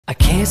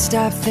Can't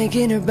stop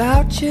thinking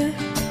about you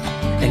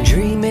and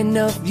dreaming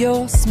of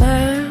your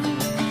smile.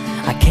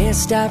 I can't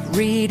stop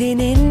reading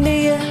into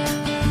you.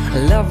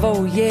 Love,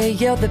 oh yeah,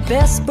 you're the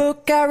best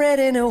book I read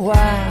in a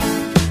while.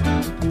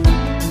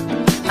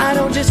 I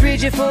don't just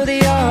read you for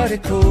the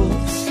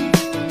articles,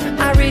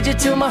 I read you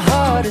till my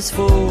heart is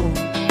full.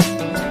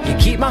 You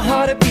keep my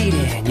heart a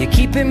beating, you're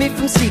keeping me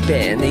from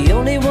sleeping. The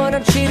only one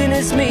I'm cheating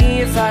is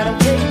me if I don't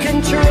take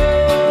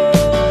control.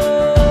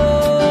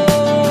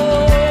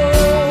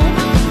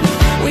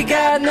 We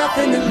got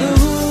nothing to lose,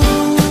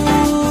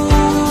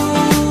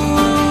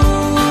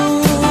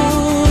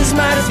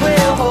 might as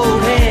well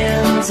hold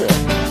hands.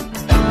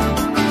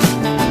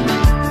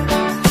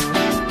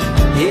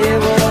 Yeah,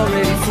 we're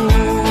already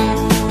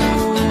fools,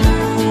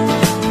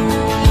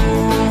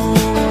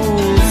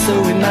 so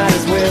we might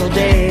as well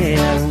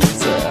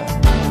dance.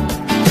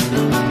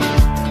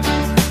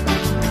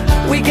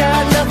 We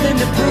got nothing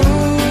to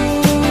prove,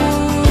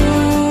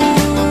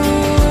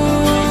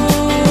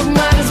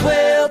 might as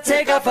well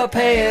take off our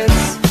pants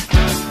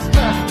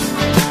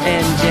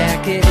and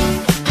jacket.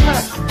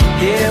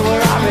 Yeah,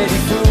 we're already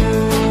fools,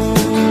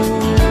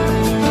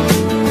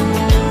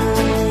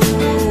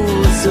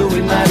 so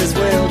we might as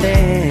well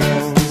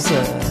dance.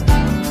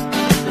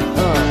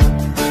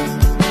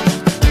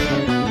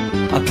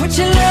 I'll put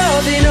your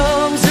loving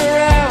arms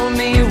around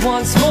me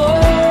once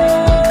more,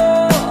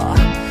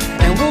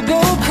 and we'll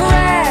go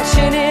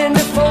crashing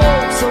into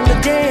folks on the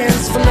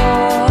dance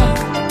floor.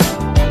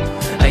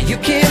 You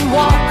can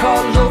walk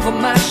all over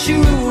my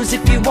shoes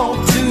if you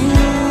want to.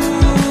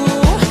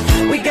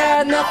 We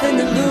got nothing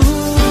to lose,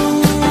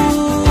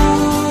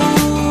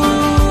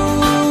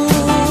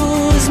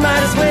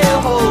 might as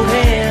well hold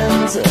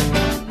hands.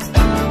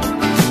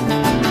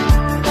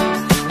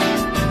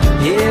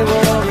 Yeah,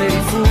 we're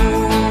already fools,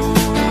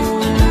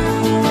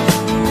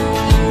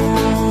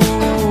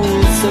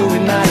 so we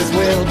might as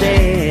well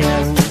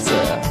dance.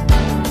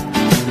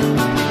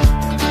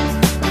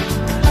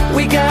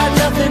 We got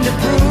nothing to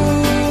prove,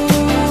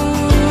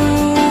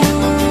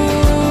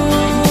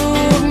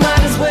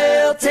 might as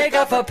well take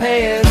off our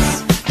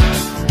pants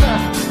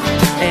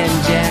and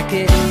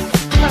jacket.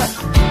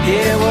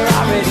 Yeah, we're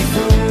already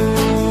fools,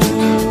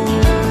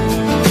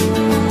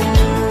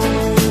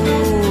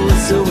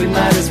 so we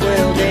might as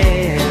well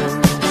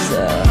dance.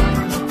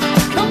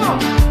 Come on.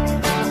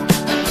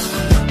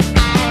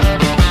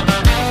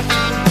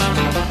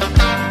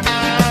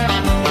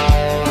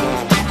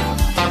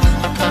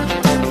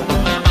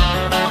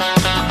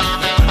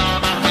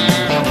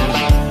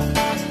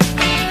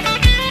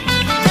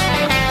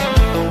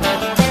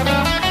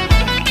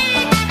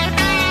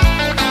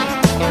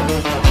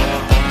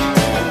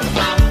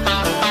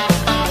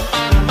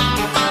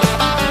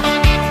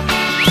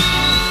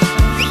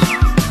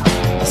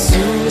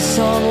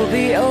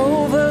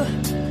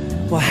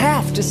 We'll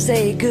have to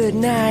say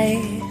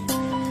goodnight.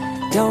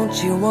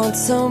 Don't you want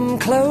some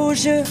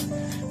closure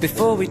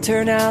before we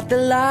turn out the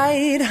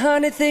light?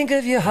 Honey, think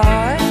of your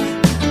heart.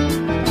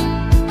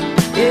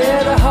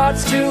 Yeah, the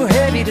heart's too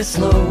heavy to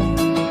slow.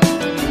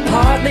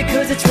 Partly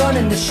 'cause it's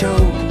running the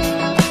show,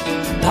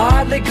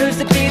 partly 'cause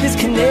the beat is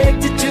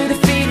connected to the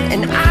feet.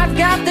 And I've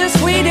got the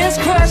sweetest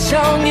crush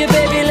on you,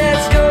 baby,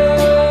 let's go.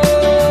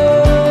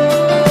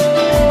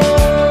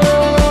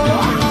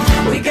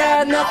 We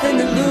got nothing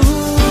to lose,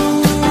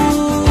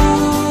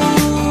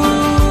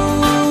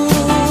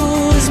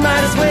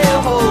 might as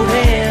well hold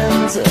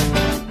hands.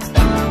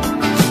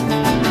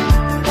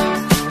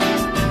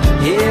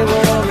 Yeah,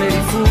 we're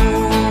already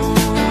fools,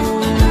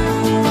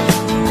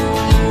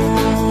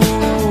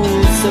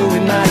 so we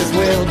might as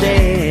well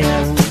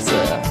dance.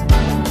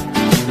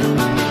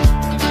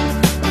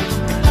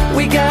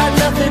 We got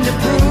nothing to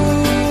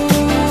prove,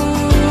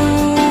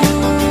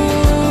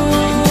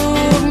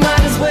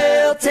 might as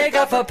well take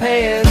off our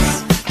pants